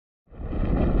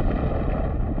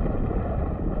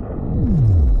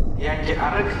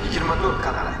Yangiariq 24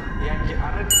 kanali.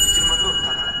 Yangiariq 24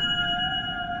 kanali.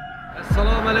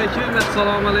 Assalomu alaykum,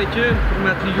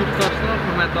 hurmatli yurtdoshlar,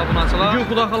 hurmatli obunachilar. Bugun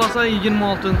xudo xolasa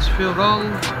 26-fevral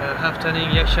haftaning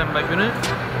yakshanba kuni.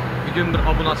 Bugun bir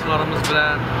obunachilarimiz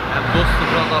bilan, do'stlik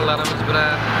birodarlarimiz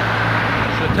bilan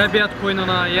shu tabiat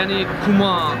qo'ynina, ya'ni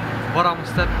QUMA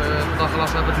boramiz deb xudo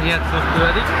xolasa bir niyat qilib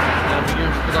qo'ydik.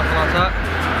 Bugun xudo xolasa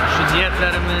shu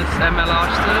niyatlarimiz amalga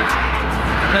oshdi.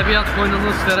 Tabiat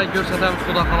qo'ynini sizlarga ko'rsatamiz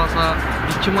xudo xolasa.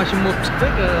 Ikki mashina bo'lib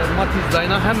chiqdik. Matizda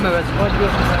aynan hamma vazifa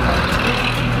ko'rsatamiz.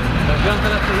 Yan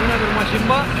tarafda yana bir mashina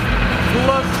bor.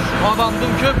 Xullas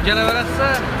odamdan ko'p kelaversa,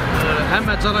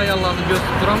 hamma jarayonlarni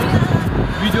ko'rsatib turamiz.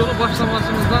 Videoni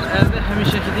boshlamasimizdan elde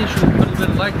hamishakidan shu bir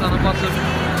like'larni bosib,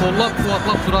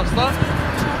 qo'llab-quvvatlab turasizlar.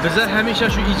 Bize hamisha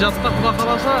shu ijodda xudo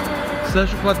xolasa sizlar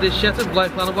shu poddesh etib,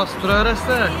 like'larni bosib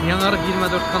turaverasizlar. Yangiariq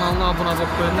 24 kanalına abone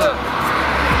bo'lib qo'yinglar.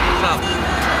 Sağ olun.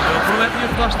 Hürmetli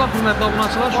yurtdoshlar, hürmetli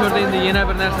obunachilar, şu yerda endi yana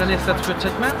bir narsani eslatib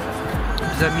o'tchakman.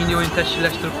 Bize mini o'yin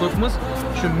tashkillashtirib qo'yibmiz.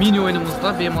 Shu mini o'yinimizda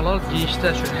bemalol kechda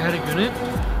shu har kuni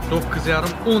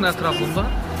 9:30-10 atrofida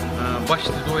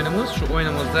başladı o'yinimiz. Shu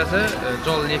o'yinimizda esa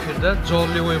jonli efirda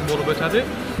jonli o'yin bo'lib o'tadi.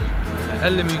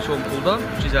 50 ming so'm puldan,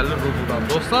 350 rubldan.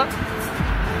 Do'stlar,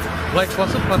 like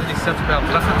bosib, podpis etib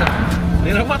qo'yamiz. Rahmat.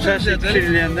 Nera batashadi?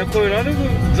 Kirliyanda qo'yiladi bu.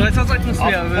 Joy sazakmisiz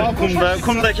yani?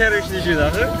 QUMDA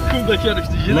karışlayıcıdır. QUMDA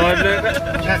karışlayıcıdır. Böyle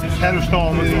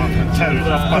karıştağımız var.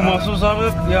 Kuması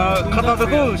sarıp ya katada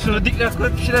koy. Şunu dikler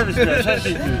koyup pişirer üstüne.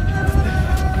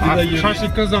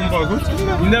 Şaşlık kazan bakın.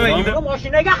 Demek gibi.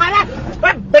 Maşinaga qarab,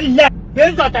 billah.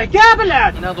 Ben zaten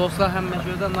bilan. Yine dostlar hamma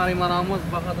joyda Narimanamiz,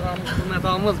 Bahadiramiz,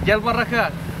 Hurmatamiz, gel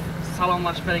baraka.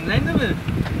 Salomlashib beringlar mi?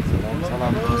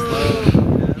 Salam dostlar.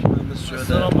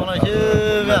 Assalomu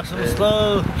alaykum,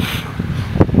 yaxshimisizlar?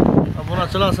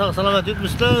 Obunachilar sog' salomat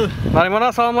yuribmisizlar?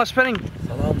 Narimana salomlashib bering.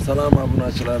 Salam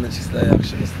obunachilar, nechsizlar,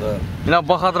 yaxshimisizlar? Yine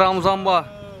Bahadiramiz ham bor.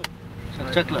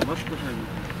 CHAQ-CHAQLAR bosh qo'shadi.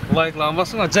 Like'larni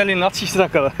bosinglar, jalingni atishinglar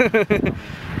kadar.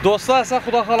 Dostlar, esa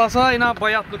xudo xolasa, yine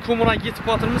bayatlı QUMAga yetib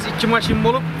o'tirmiz, 2 mashina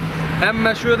bo'lib.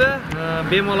 Hamma shu yerda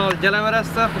bemalol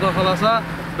kelaverasizlar, xudo xolasa,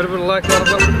 bir like'lar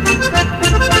bosib.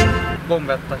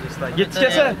 Bomba taşıslar.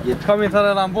 Yetkese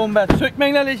komentarlardan bomba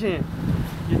sökmengler lekin.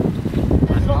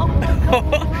 Oldu.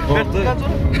 Oldu da.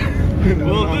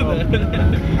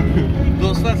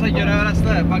 Dostlar sen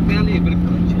göreverasizlar. Bakmayali bir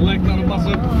like'larni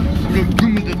bosib,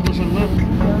 QUMDA qo'shinglar.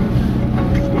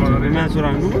 Men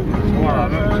so'rangmi?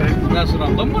 Ben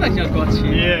so'ramdan bor ekan qo'tishi.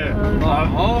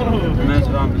 Men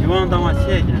so'ram. Yuvan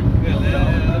damasiya ekan.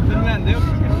 Bilmem de yok.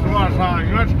 Varsa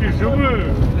yo'q kişi bu.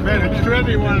 Ben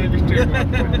ikisi yuvarlak gidecek.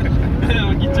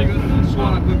 Gidecek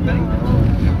sonra köpek.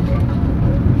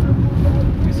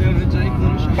 Güzel acayip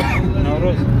konuşuyor.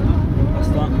 Navruz.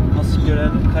 Aslan nasıl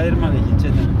görelim? Kayırmalı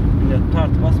gidecekten. Millet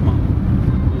tart basma.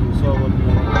 Soğuk oldu.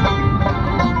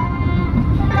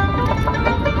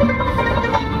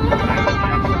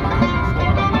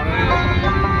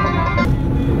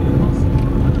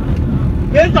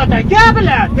 Ben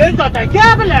zaten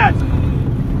bilan.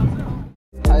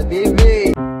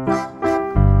 Habibi.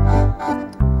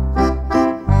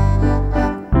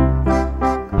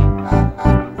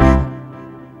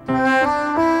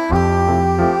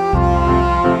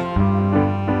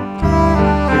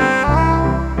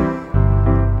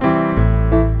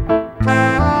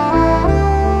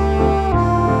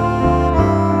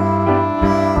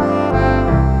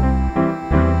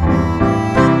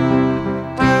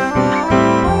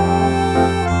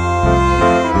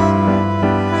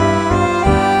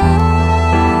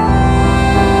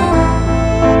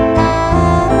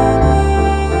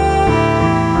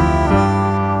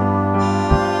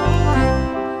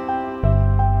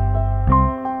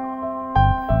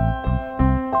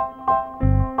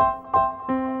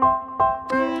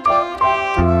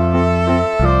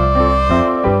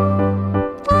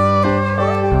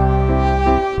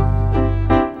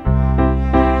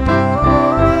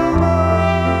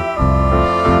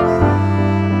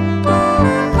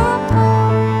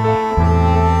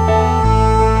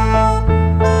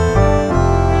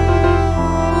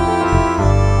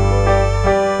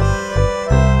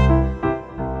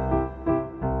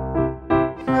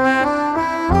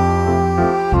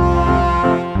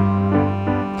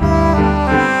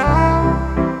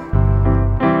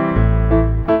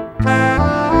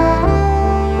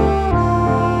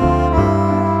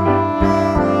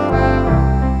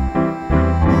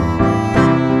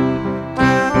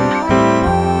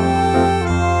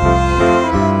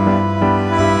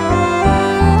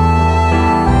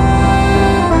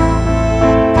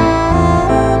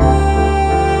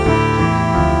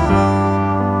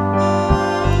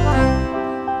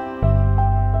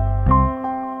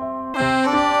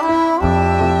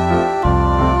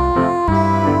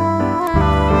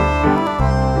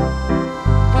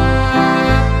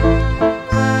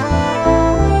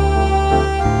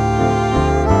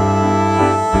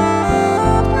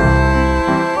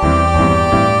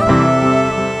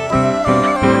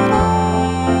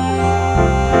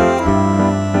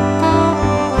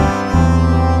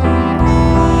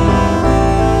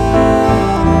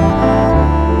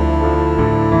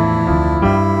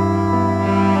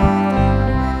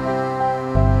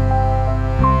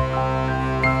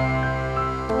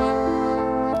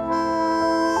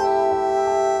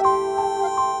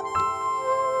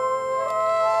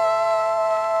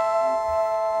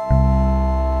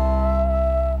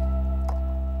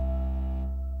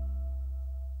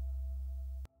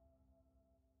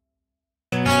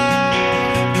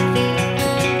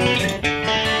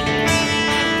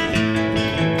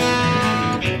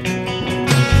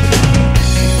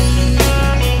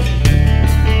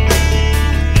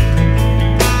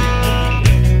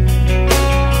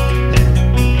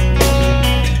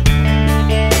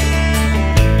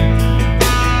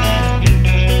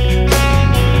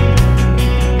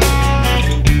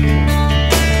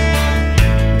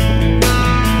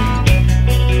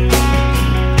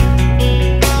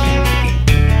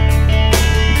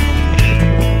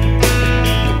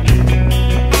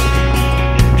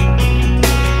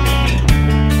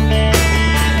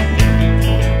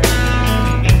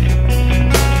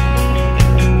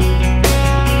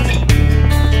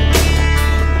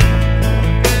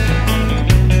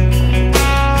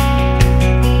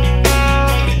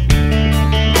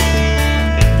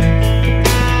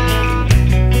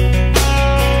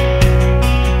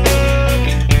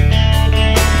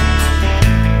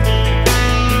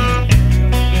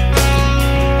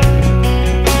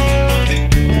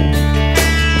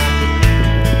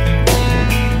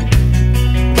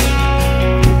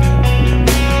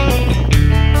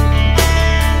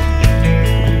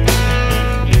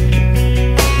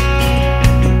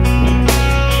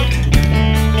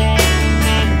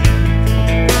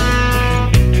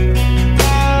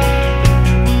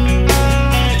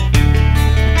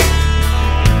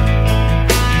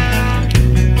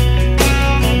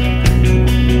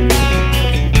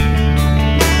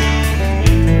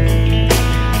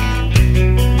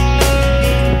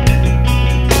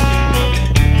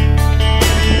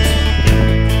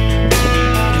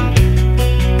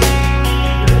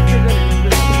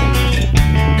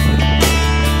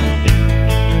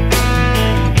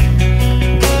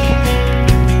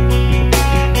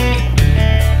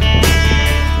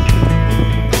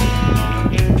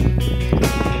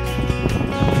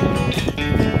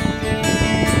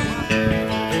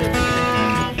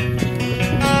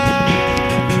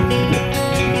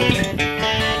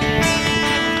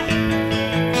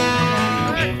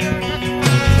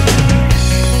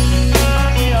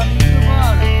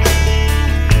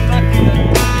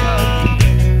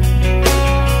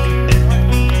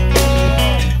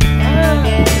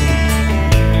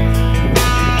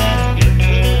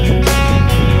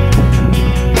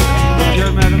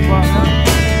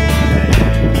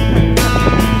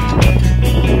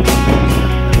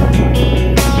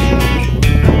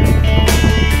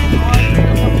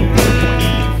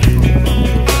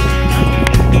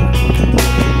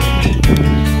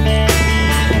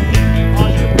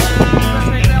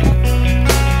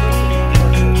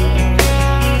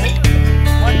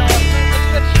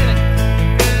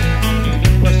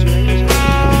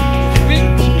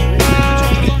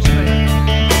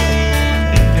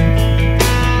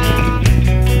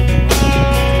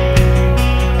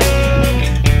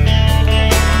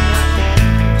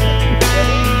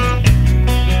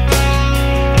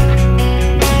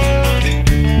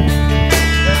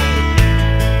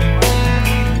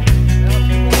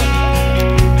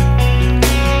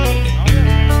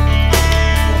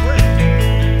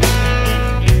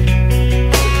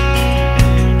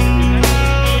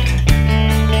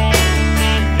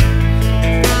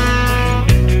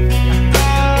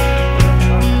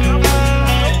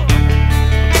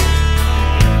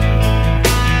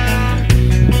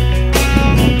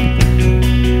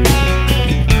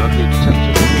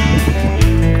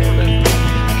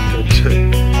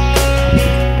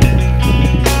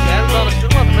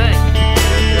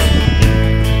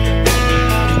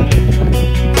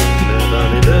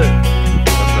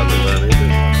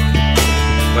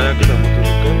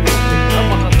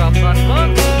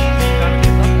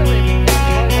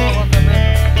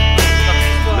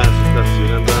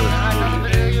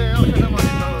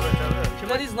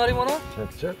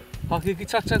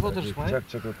 Hakiki çak-çak oturuşmayı.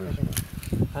 Çak-çak oturuşma.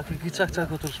 Hakiki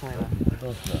çak-çak oturuşmayı.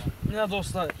 Dostlar. Ne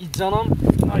dostlar, İccanam,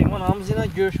 hayvanamız yine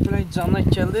göğüş bilen İccanına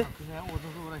geldi.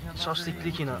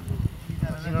 Şaşlıklık yine.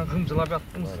 Yine hımcılap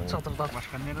yaptığımız çatırdan.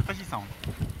 Başka nerede taşıysan onu?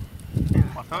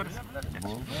 Basarız.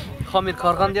 Hamir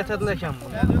kargan getirdilerken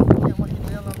bunu.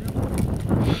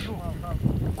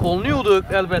 Kolnuyorduk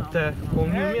elbette.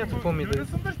 Kolnuyu mu yatı komiydi?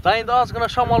 Dayın da azgına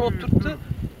şamal oturttu.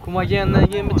 Kuma giyenden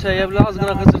yemi çayabla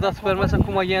azgına kızırdatıp vermesen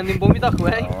kuma giyendiğin bomi da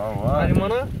koyay.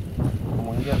 Hayvanı.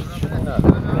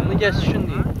 Onu geçsin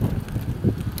diye.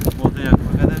 O da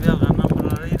yakma kadar bir algandan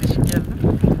buralara yetişip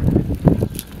geldim.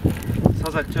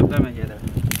 Sazak çöpleme gelir.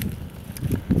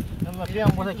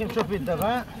 Yan burada kim çöp bildi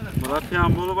be? Murat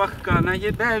yan bunu bak karnına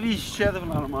gel. Ben bir iş içerdi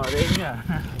bunlarım ağrıyım ya.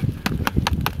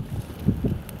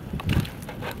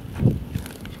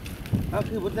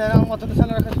 Abi bu değerli anlatını sen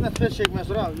arkasında tüfek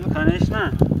çekmez abi. Tanış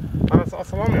ne? Parası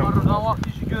asılamıyor. Yarın vakti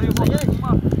işi göreyim o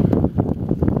zaman.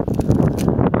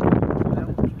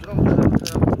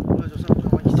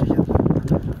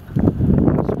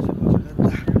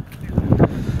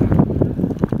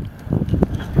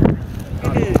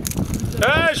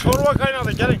 Çorba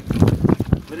kaynadı gelin.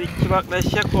 Bir iki bakla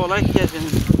eşek kolay gezin.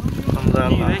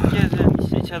 İvek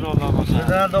gezin. İçe dolar bakar.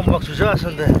 Neden dombak çocuğu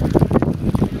aslında?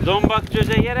 Dombak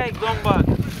cöze gerek dombak.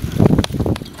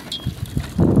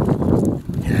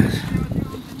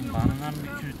 Banınan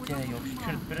bir kürt gerek yok. Şu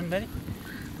kürt birim beri.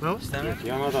 Ne? İstemez.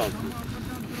 Yana da aldı.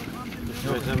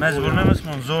 Mecburlu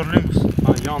musun? Zorlu musun?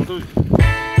 Ha yandı.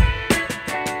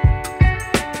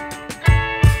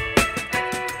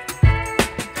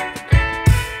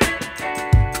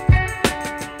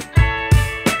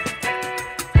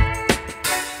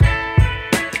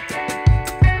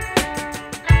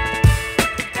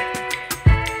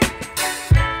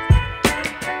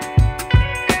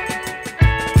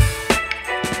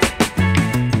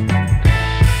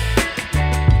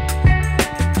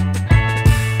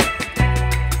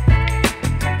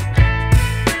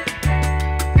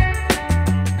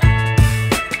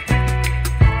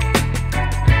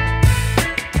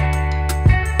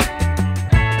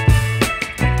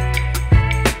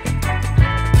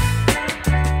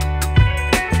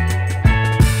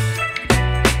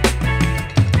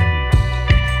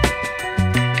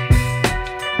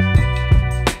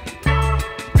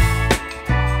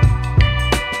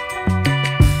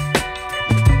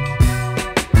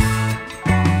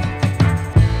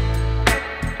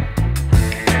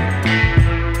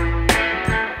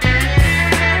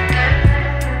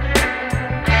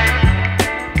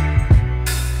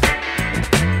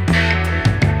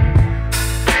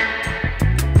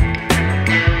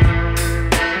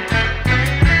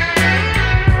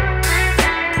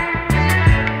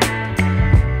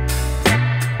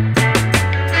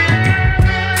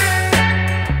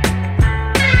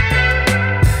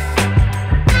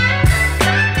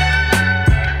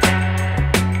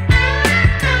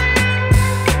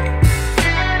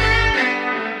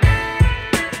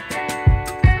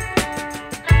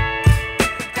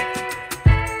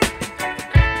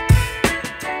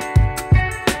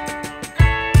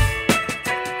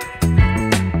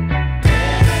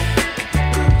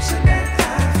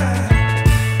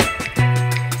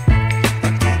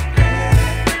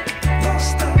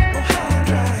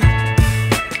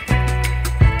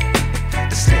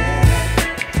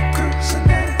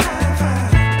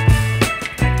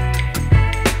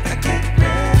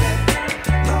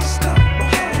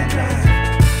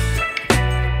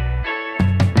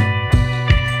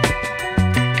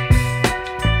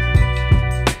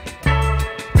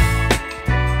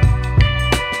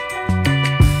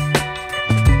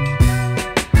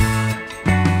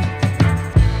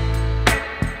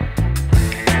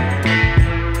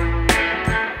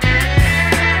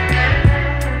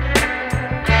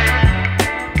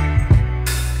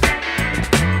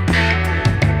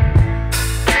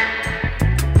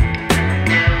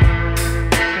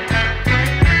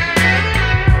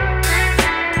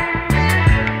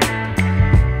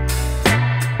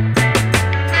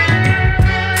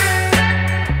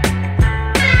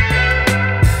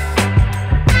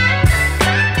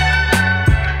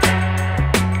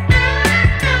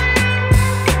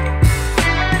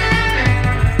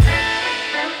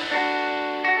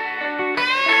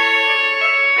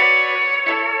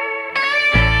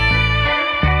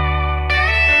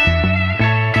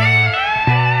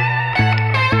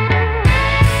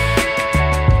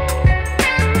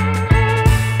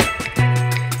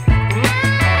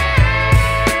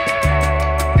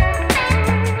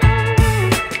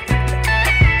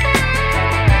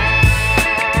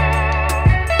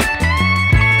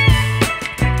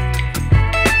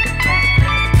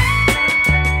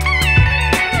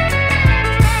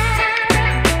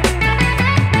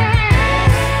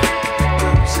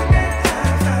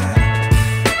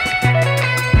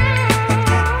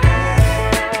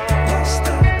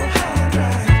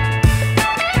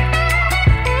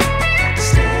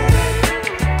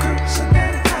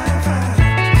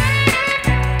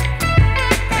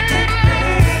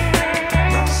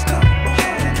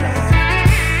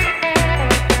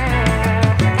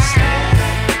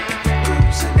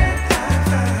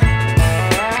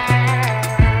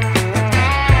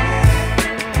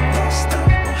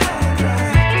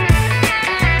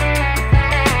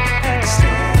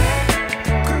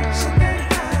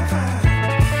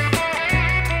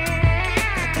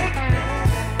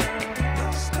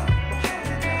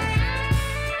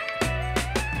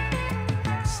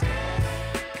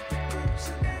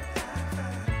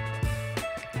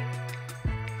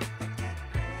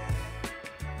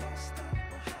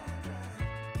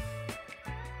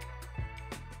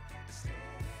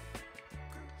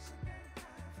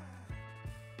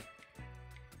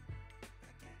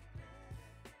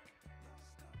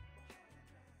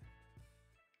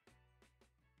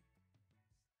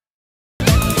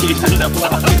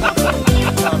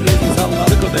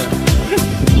 Salladık o da.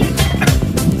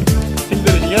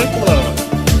 Şimdi gerek mi var?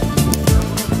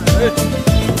 Evet.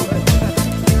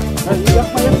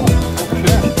 Yapma.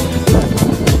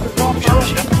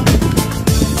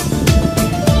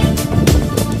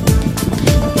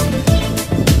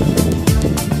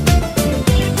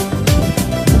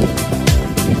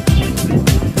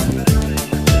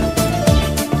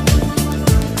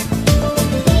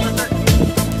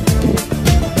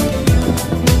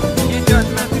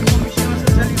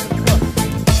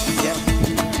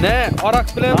 Ne?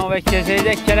 Arak bilen Ve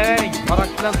keseyde keleverin.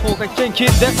 Arak bilen soğuk etken ki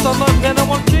destanlar ne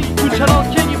var ki uçan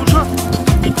alken gibi uçan.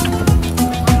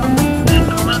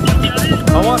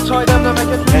 Ama çay demlemek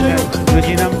etmeyecek.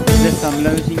 Özünem destan bile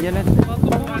özün gelen.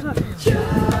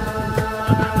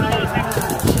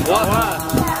 Var.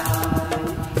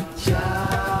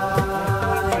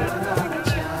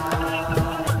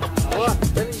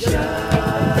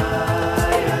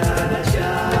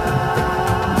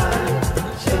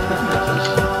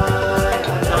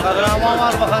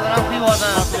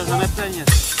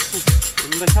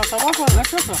 Bunda şarta bak var, ne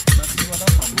şarta?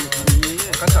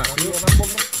 Kaçar?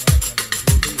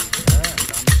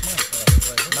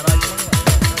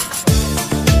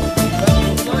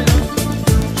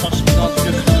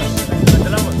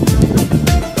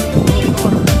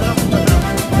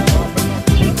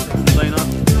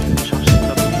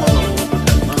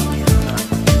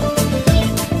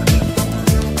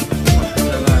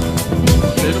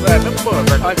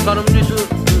 Ayıklarım neyse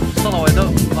sal havayda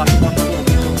aşklarına olmuyor.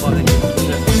 Bari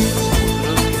güzel.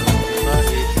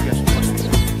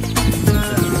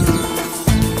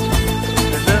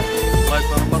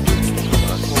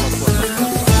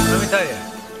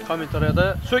 Komentariya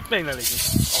da sökmeyin lekin.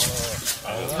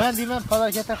 Ben deyman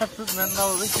falokatga qattiq men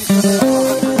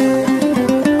Navruzblogger.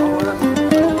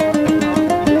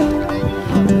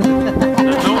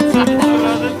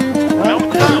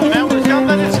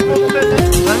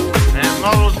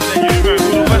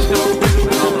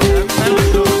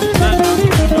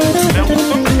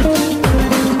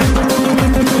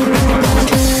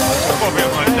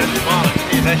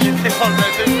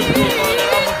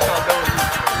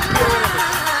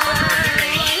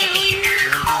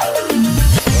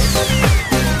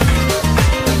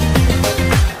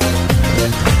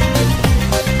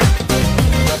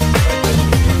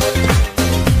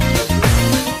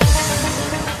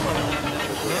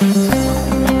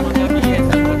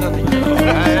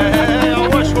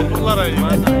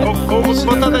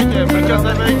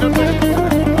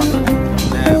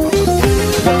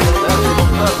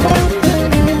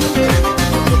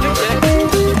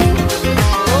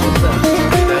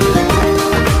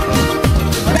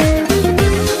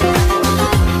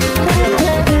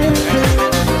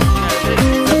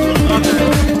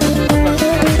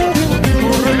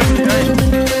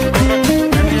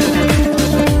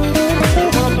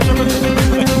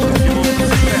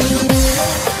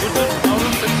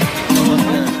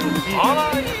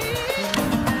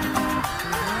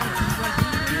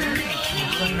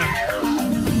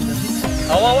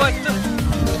 Hava açtım.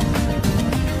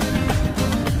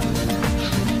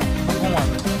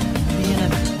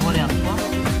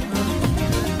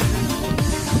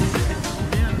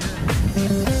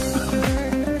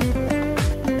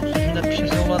 Shunda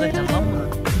pishirsa bo'ladi ekan lan buni.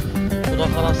 Xudo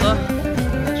xolasa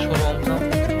sho'rvamizdan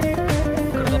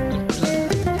qirg'ab turibdi.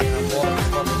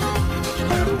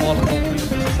 Boliq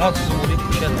motsiz bo'lib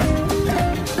pishadi.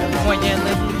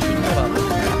 Qilmaganda shunday bo'ladi.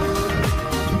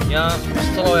 Ya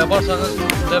stolovga borsangiz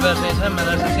juda bersangiz hamma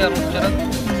narsa tayyorlab keladi.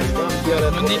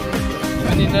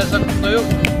 Bunday narsa qilda yo'q.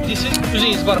 Desangiz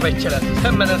o'zingiz borib aytib kelasiz.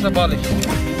 Hamma narsa bor ekan.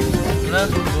 Mana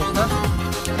do'stlar,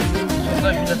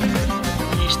 shunda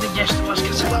işte geçti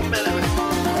başkası lan beraber.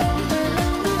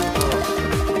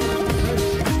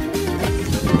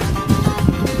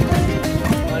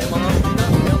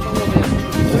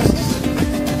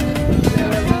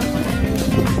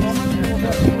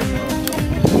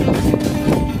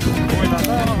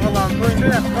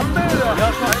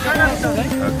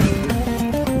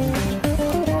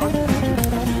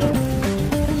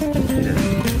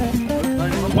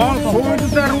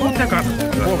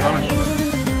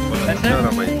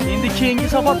 Endi keyingi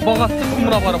sabah Bağatlı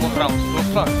QUMNA barib o'tiramiz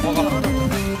do'stlar. Bağatlı.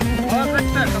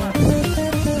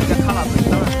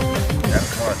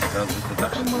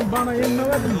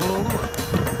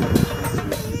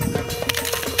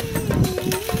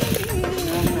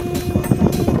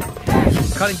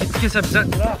 Qarang ketib kelsa biza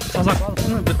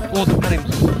sazaqni bir o'tib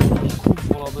qaraymiz.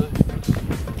 Bo'ladi.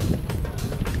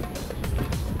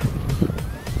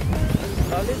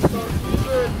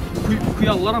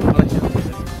 Kuyallar ham bor ekan.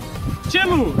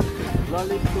 Chelu.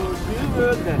 Laliko'yu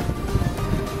böyle.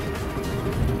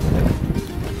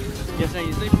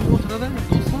 Geçenizde şu oturada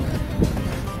dostlar.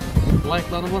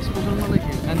 Like'larını basıp oturmadı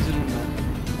ki penceremden.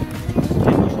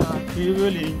 Kuyu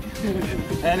böleyim.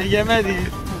 Yani yemedi.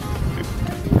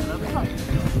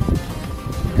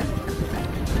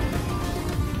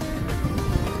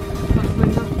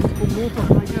 Kumlu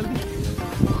ortasına geldik.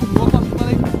 Kumlu ortasına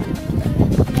ne?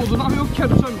 Odunam yok ki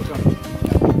düşen bakalım.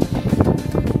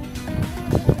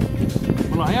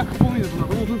 Ulan ayak kapı mıydı bunlar?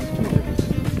 Odun sıkmıyor.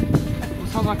 Bu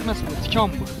sazak nasıl bu? Tikan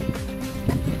bu.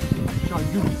 Tikan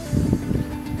gül.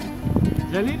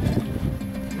 Zelil.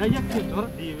 Ne yapıyorsun lan?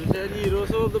 İyi güzel iyi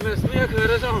olsa oldu mesleği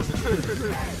yakıracağım.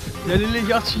 Zelil'le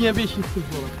yatışıya 5 yıl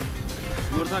falan.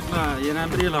 Buradakla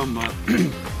yenen bir ilan var.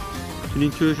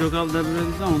 Senin köy şokalda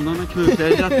böyleyse ondan da köy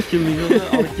sercat kim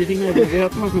biliyorsa alıp gidin orada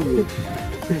yatmasın diyor.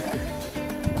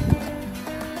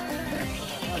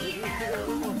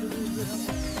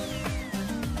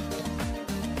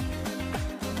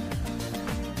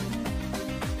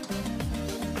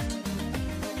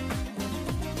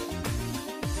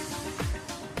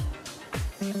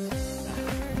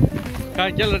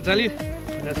 Gelir Zelil.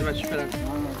 Nesime şüphelen.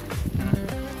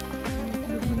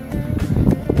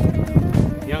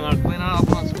 Yangiariq'ın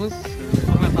abonasımız,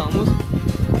 hürmet ağamız.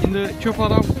 Şimdi çok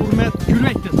adam hürmet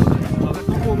gülmek desin.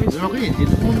 Yok iyi değil.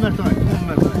 10 mertebe.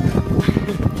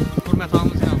 Hürmet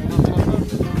ağamız yanında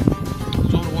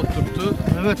zor oturttu.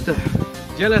 Evet de.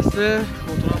 Gelesde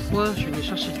oturasla şimdi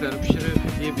şaşıkları pişirip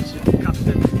yiyip içip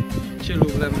kattı. Çelu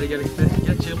bilen de gelikti.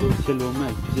 Gel çelu.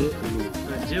 Selamlar.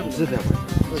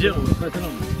 Çelu.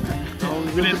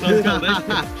 Bilet kaldı.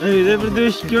 Öyle bir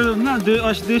değişik gördüm lan.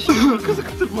 Aş değişik kızı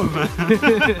kıtırmam ben.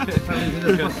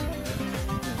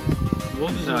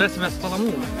 Oldu resmen salamı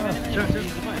mı?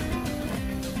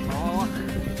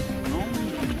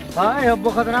 Ha ya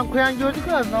bu kadar kuyan gördük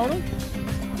ya ne olur?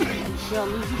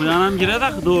 Kuyanam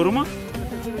giredak doğru mu?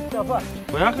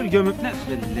 Koyakır gömüp ne?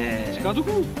 Belle. Çıkardık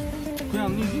mı?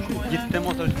 Kuyanlı izliyor şu. Gittim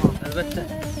oturuşma. Elbette.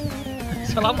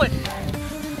 Selam bay.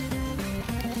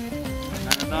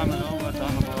 Dağına var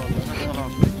dağına bağlı.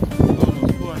 Selam.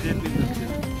 Bu var denildi.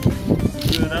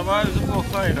 Böyle var yüzü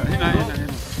koklayla. İnan.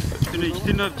 Şunu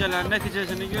iki nöbçeler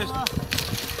neticesini göster.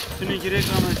 Şunu girek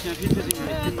ramasına fitnesin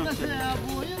iki nöbçeler.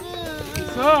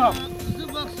 Sağ.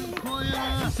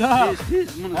 Sağ.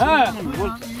 Siz bunu bul.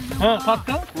 Ha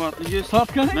satka? Kuvatlı göz.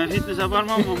 Satka ne? Ben fitnese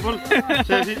varmam mı bul.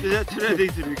 Sen fitnese türe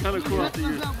diktirin. Kalı kuvatlı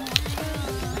göz.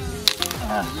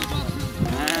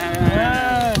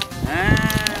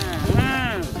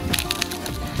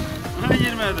 Ana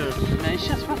 24. Ne iş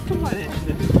yaptın var ya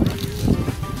işte.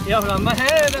 Ya lan ben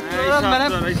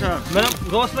benim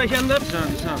dost mekandır.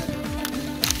 İsap.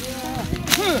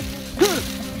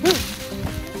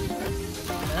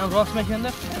 Benim dost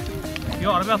mekandır.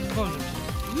 Yo araba atıp koydum.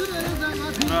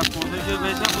 Murat montajı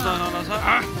beysen bu da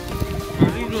alasa.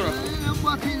 Gördün mü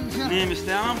Murat? Neyim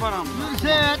isteyemem param.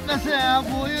 Etmese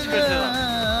boyunu.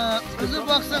 Kızı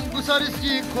baksın bu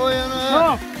sarıski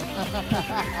koyunu.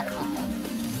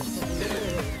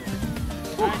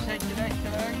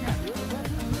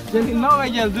 Senin ne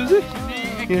geldi düzü?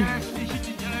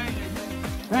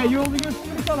 He yolunu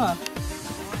gösterir sana.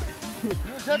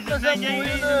 Etmese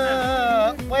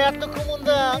boyunu. Bayatlı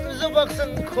kumunda kızı baksın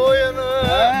koyunu.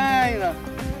 Aynen.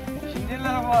 Şimdi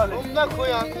ellere bağlı. Kumda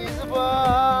koyan izi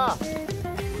bağ.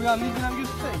 Kuyan izlem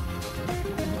göstereyim.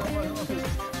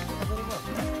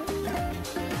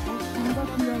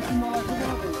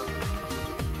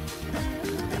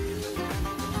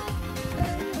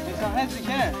 Mesela her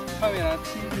zikere kamera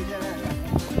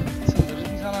sındırır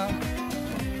insana,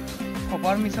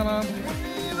 kopar mı insana?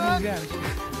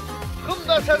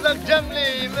 Kumda sazak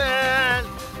cemliyim ben.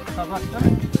 Tabakta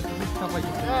mı? Tabak.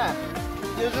 He.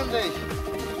 Gözüm değil.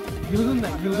 Yıldın da,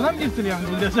 yıldına mı getiriyorsun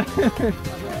bu dese?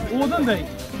 Odun değil.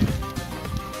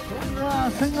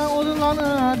 Kumda sana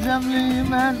odunlanı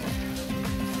cemliyim ben.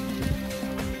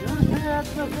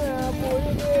 Etmese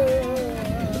boyunu.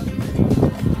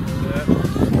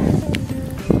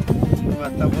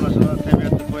 Hürmetler burasının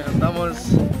tabiatlı boyundamız.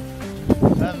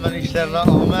 Hemen işlerine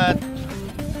Ahmet.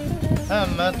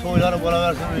 Hemen toyları bola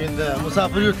versin uyunda.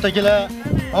 Misafir yurttakiler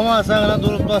ama sana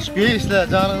durup baş bir işle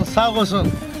canın sağ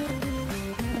olsun.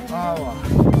 Hava.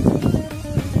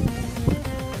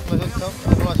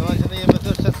 Burasının içinde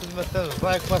 24 saat hizmetler.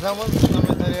 Rayık basamız,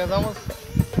 Ahmetleri yazamız.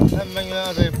 Hemen güne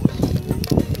acayip.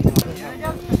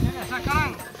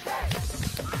 Sakaran.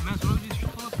 Ben sonra bir şu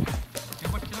falan.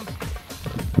 Yapak kiram.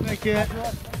 Peki.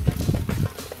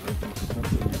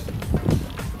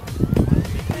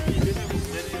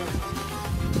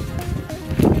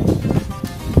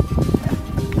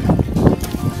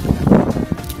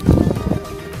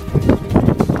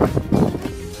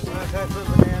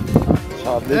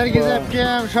 Nergiz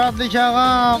Epkem, Şadlik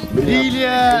ağam,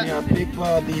 Dilya,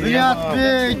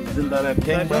 Bülentbek, Dildar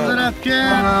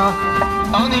Epkem.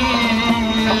 Ani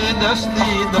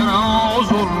desti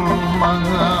daraz olmaz.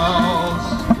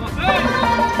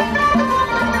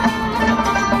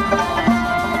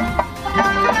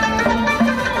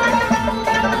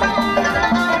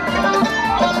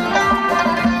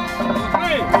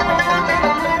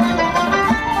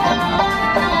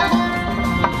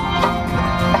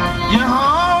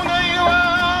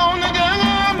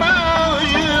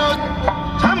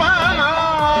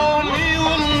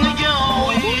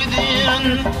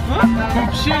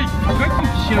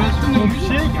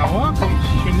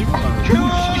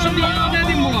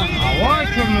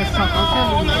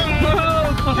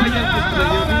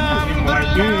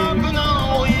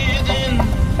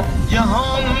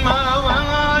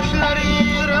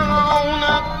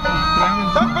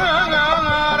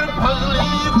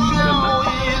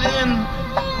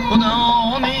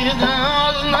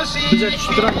 Bize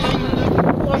düştüren.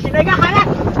 Boşuna hala.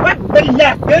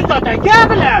 Billah göz zaten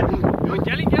gelin.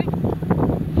 Gelin.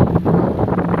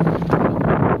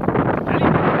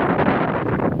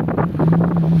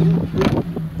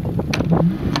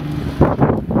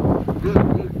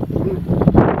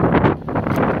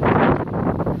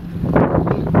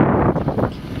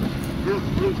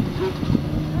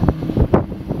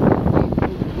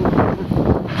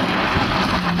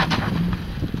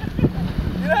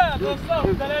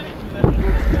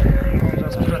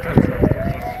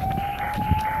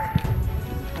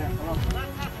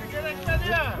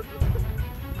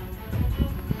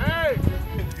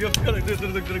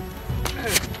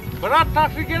 Bırak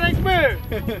taksi gerek mi?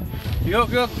 Yok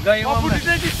gayemam ben. Bu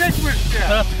bize gidecekmiş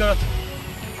ya. Karat.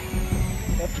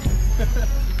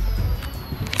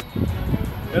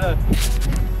 Evet.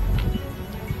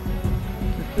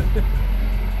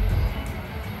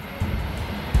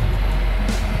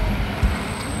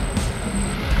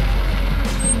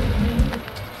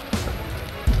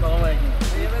 Selamünaleyküm.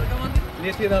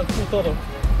 Nesidan sultanım.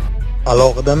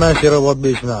 Alohida man Sherobod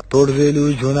Beshma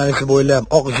 453 yo'nalishi bo'ylab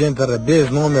oq jenteri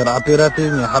 5 nomer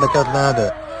operativniy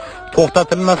harakatlanadi.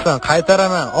 To'xtatilmasdan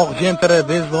qaytaraman oq jenteri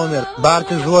 5 nomer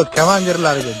barcha zavod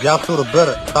komandirlariga Jasur 1,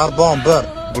 Sarbon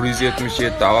 1.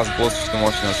 177 avaz bosishli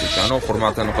mashinasi ekan,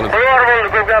 hurmatini qilib. To'g'ri bo'ldi,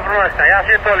 ko'p gapirmasdan.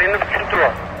 Yaxshi yetib oling, endi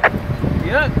tushuntiryapman.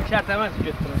 Yo'q, shart emas,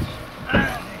 ketdirish.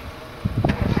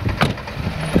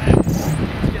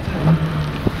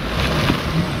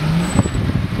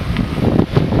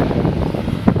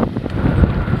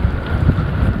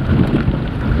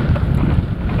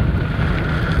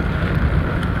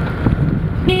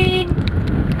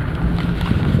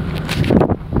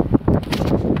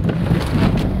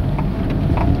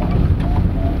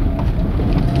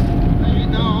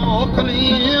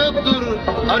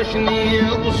 Arşni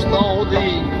ustadi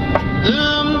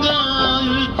dümde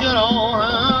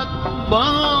yücrahat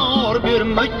bar bir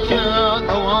Mekke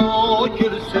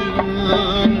tavakilsin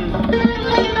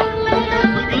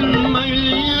bugün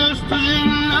meclis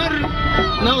tüzünler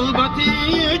navbati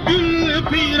gül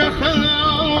pirahan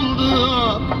oldu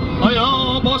aya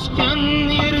basken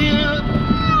yeri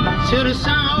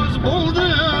sersaz buldu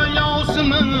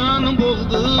yasmen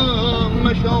buldu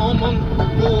meşamın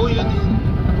koydu.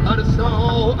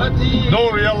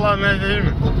 Doğru yallah ne diyeyim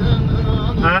mi?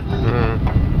 Ha?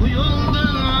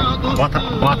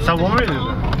 WhatsApp olmuyor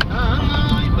mu?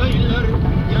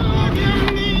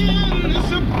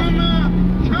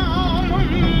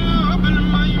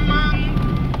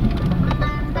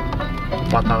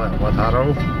 Batarı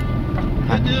o.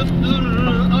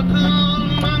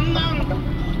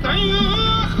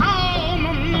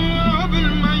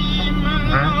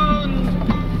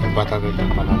 Batarı.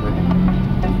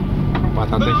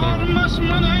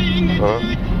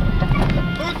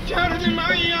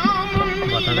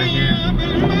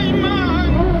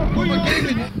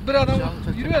 Bir adam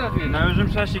yürüyor abi. Ne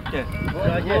özüm şaşıkke.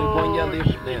 Gel, bon geldi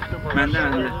üstüne.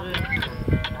 Benden.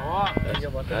 Ha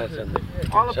sen de.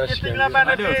 Alıp gittin lan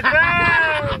beni teyze.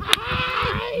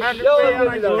 Ben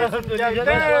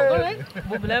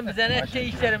Bu bilen bize ne şey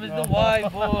işlerimizde vay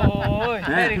boy.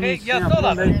 Herkes yatsa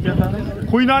olar.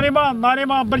 Kuy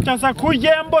nariman bir kasa kuy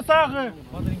yem bosağı.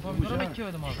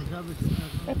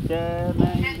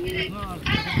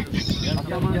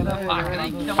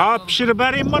 Ha pişirip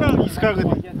vereyim bana iskakı.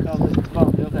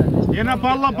 Yine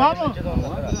palla mı?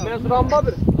 Ben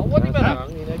surambadır. Ama değil mi?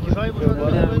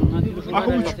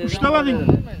 Akı üçte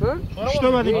verdin.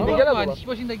 Üçte verdin. Ne gelen var? İş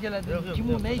başında gelen. Kim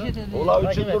bu ne işe dedi?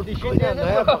 Ola üçün durdu işin ya.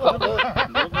 Ne yapalım?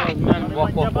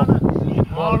 Bak.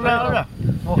 Orada.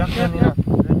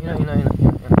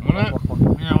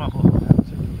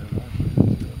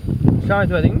 Çay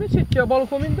etmedin mi? Setçe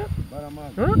balık ominde?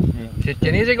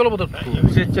 Setçe niye çek olup oturup?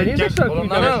 Setçe niye çek?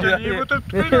 Kolundan al.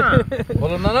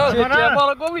 Kolundan al. Setçe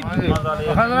balık ominde.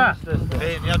 Bakalım ha.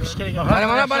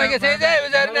 Hani bana gelseydi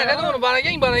üzerine kadın onu bana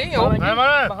giyin bana giyin.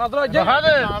 Bahadır gel.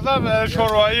 Adam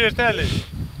şorvayı yerteli.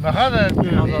 Bakalım.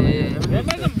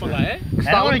 Vermedin bana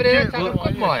Kıstavın birine takıp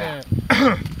kutma ya.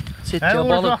 Setçe Onu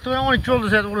balık. soktu ben 12 oldu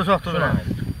sen onu soktu ben.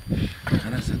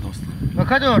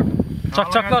 Bak hadi or.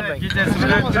 Çak-çaklar ben.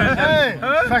 Hey,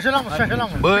 şaşılamaz.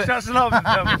 Dışarısını aldın.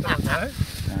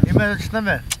 Yemeğe çıktın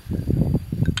be.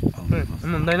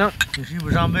 Dayna. Şimdi bu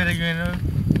zambeyle güveniyorum.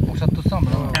 Oksat tutsam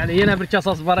bana. Yani yine bir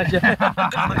kasası var ki.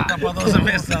 Anık tapadı o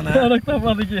zaman sana. Anık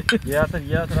tapadı ki.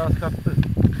 Yatır az kaptı.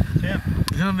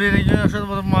 Zambeyle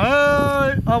güveniyorum.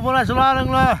 Hey,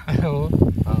 aboneçilerimle.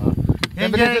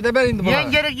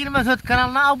 Yangiariq 24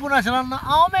 kanalına aboneçilerimle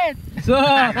Ahmet.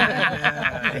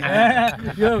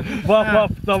 Bak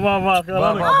tamam bak.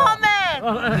 Ahmet.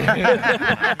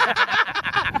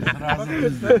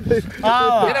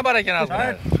 Yine bana kenal.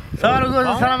 Sağ ol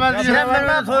gözüm sana ben diyeceğim.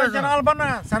 Ben Koyacaksın al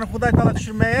bana. Seni Kuday Tala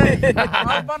düşürmeye.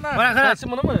 Al bana. Bırak lan.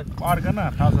 Resim bunu mu?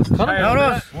 Arkana. Tazası.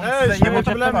 Yavruz.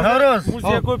 Yavruz.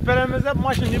 Musiye koyup veremezler.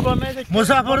 Maşın libanaydı.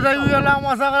 Musafirde uyuyorlar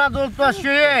masakına dolup taş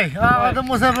köye. Ağadı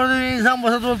musafirde insan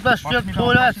basa dolup taş köye.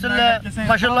 Tuğla etsinler.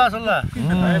 Maşırlasınlar.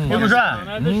 Yumuşa.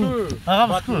 Nerede şu?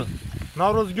 Ağam sıkı.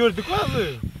 Navruz gördük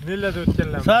abi. Millete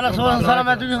ötkenler. Sağlık olsun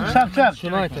selamet gün şapşap.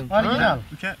 Şunu aytın. Orijinal.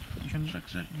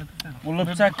 Ulup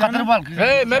sen katır bal.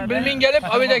 Hey ben bilmeyin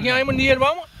gelip avideki ayımın diğer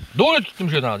var mı? Doğru tuttum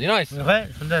şuradan hadi nice. Hey,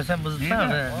 şunda sen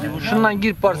bızıtsana. Şundan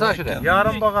girip varsa şurada.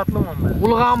 Yarın bakatlım on ben.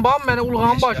 Ulğan bağım beni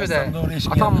ulğan baş öde.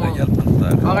 Atam mı?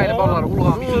 Ağaylı balları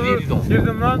ulğan 207 don.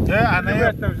 Girdim lan. Anne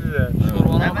yaptım size.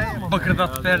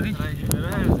 Bakırdat verdik.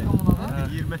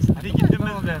 Hadi gittim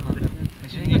ben.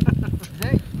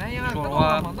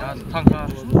 Çorba, tanka.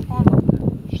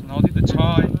 Ne oldu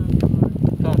çay.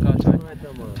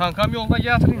 Tankam yolda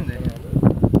getirin de.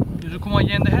 Yüzü kuma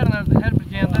yende her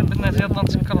bir yende bir nesi yaddan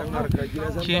çıkkalar.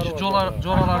 Ki şu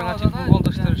coralar kaçıp bu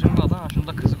olduştur şimdi da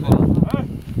şunda kızık olan.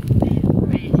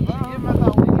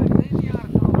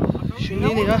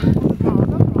 Şimdi ne ya?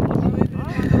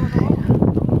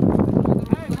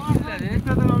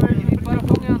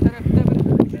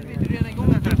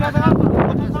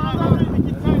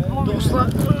 Dostlar.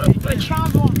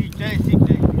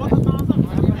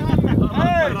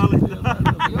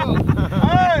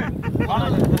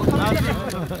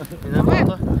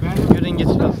 Yürün git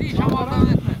biraz.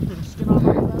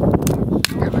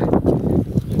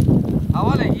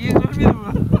 Havale iyi durmuyor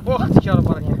mu? Oh dikar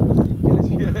var ki.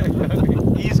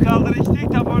 İyiz kaldır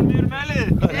içtik tap ölmüyormeli.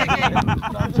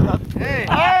 Hey.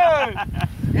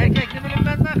 Erkekli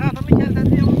bilinmezden kadını kelden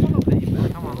diye vurmalı değil.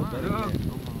 Tamam ha.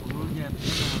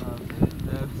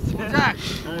 Olacak.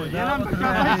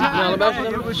 Yani ben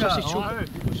şuna bir şey çok.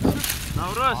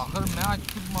 Navruz.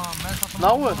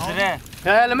 Navruz. Zire.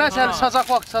 Hele ben sen sazak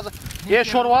bak sazak. Ye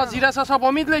şorva zire sasa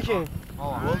bomidle ki.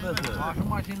 Şu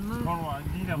maşının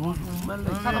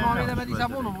tamam edemediyse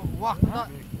bunu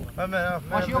vaktinde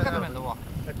maşı yok edemedi o vakit.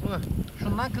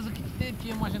 Şundan kızık isteyip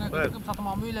ki maşına kızıkıp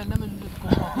satmamı üylerine mi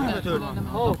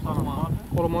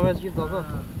Koluma vez gir dalga.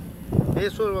 Ne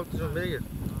sor bak sen beni gel.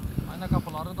 Ayna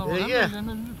kapıları da Nereye?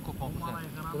 üylerine lüt kopamı.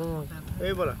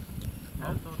 Ey bana.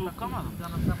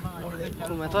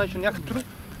 Meta şunu yakıp durun.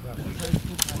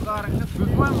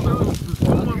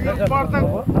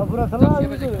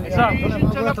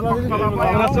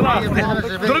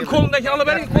 Durun kolundaki alı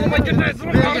benim koluma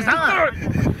girmesin.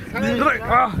 Durun.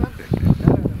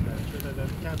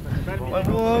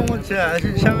 Bu olmuş ya.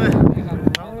 Şimdi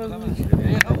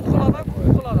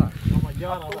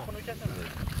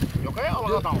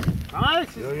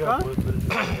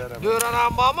Döran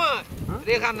ambamı,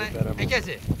 rekanı,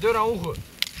 ekesi, döran uhu.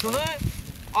 Şunu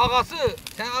ağası,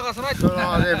 sen ağasına aç.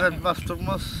 sonra efendim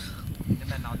bastırmaz.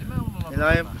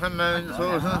 İlahim hemen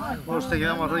sorsun. Orstaki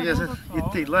masa gelsin.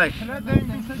 Gittik like.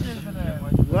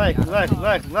 Like.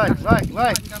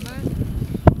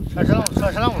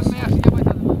 Şaşılamaz.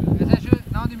 Mesela şu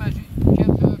ne diyeyim ben şu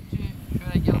kemse öpçü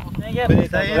şöyle gel.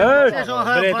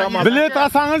 Bilet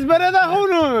alsanız berede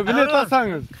onu. Bilet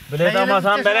alsanız. Bilet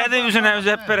almasan berede yüzüne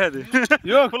hep berede.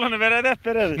 Yok. Pulunu berede hep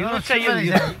berede.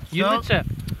 23'e.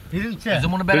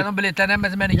 Bizim bunu beraber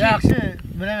biletlenmez ben iki. Yaxşı,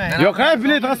 bilemem. Yok hayır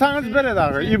bilet alsanız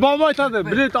berede. İbam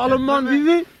aytadı. Bilet alınman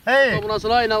dedi. Hey. Bu nasıl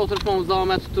ayna oturmamız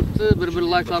devam et tutuptu. Bir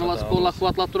like'larınızı kolla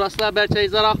kuvvetlat durasılar.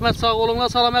 Berçeyizler Ahmet sağ olunlar,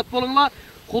 salamet bolunlar.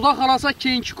 Xuda xalasa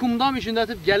keyinki QUMDA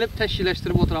işindətib gəlib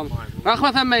təşkilləşdirib oturamız.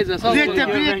 Rəhmət əmməyizə, sağ olun.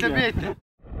 Biletdə.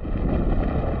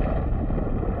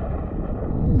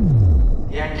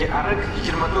 Yangiariq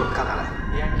 24 kanalı.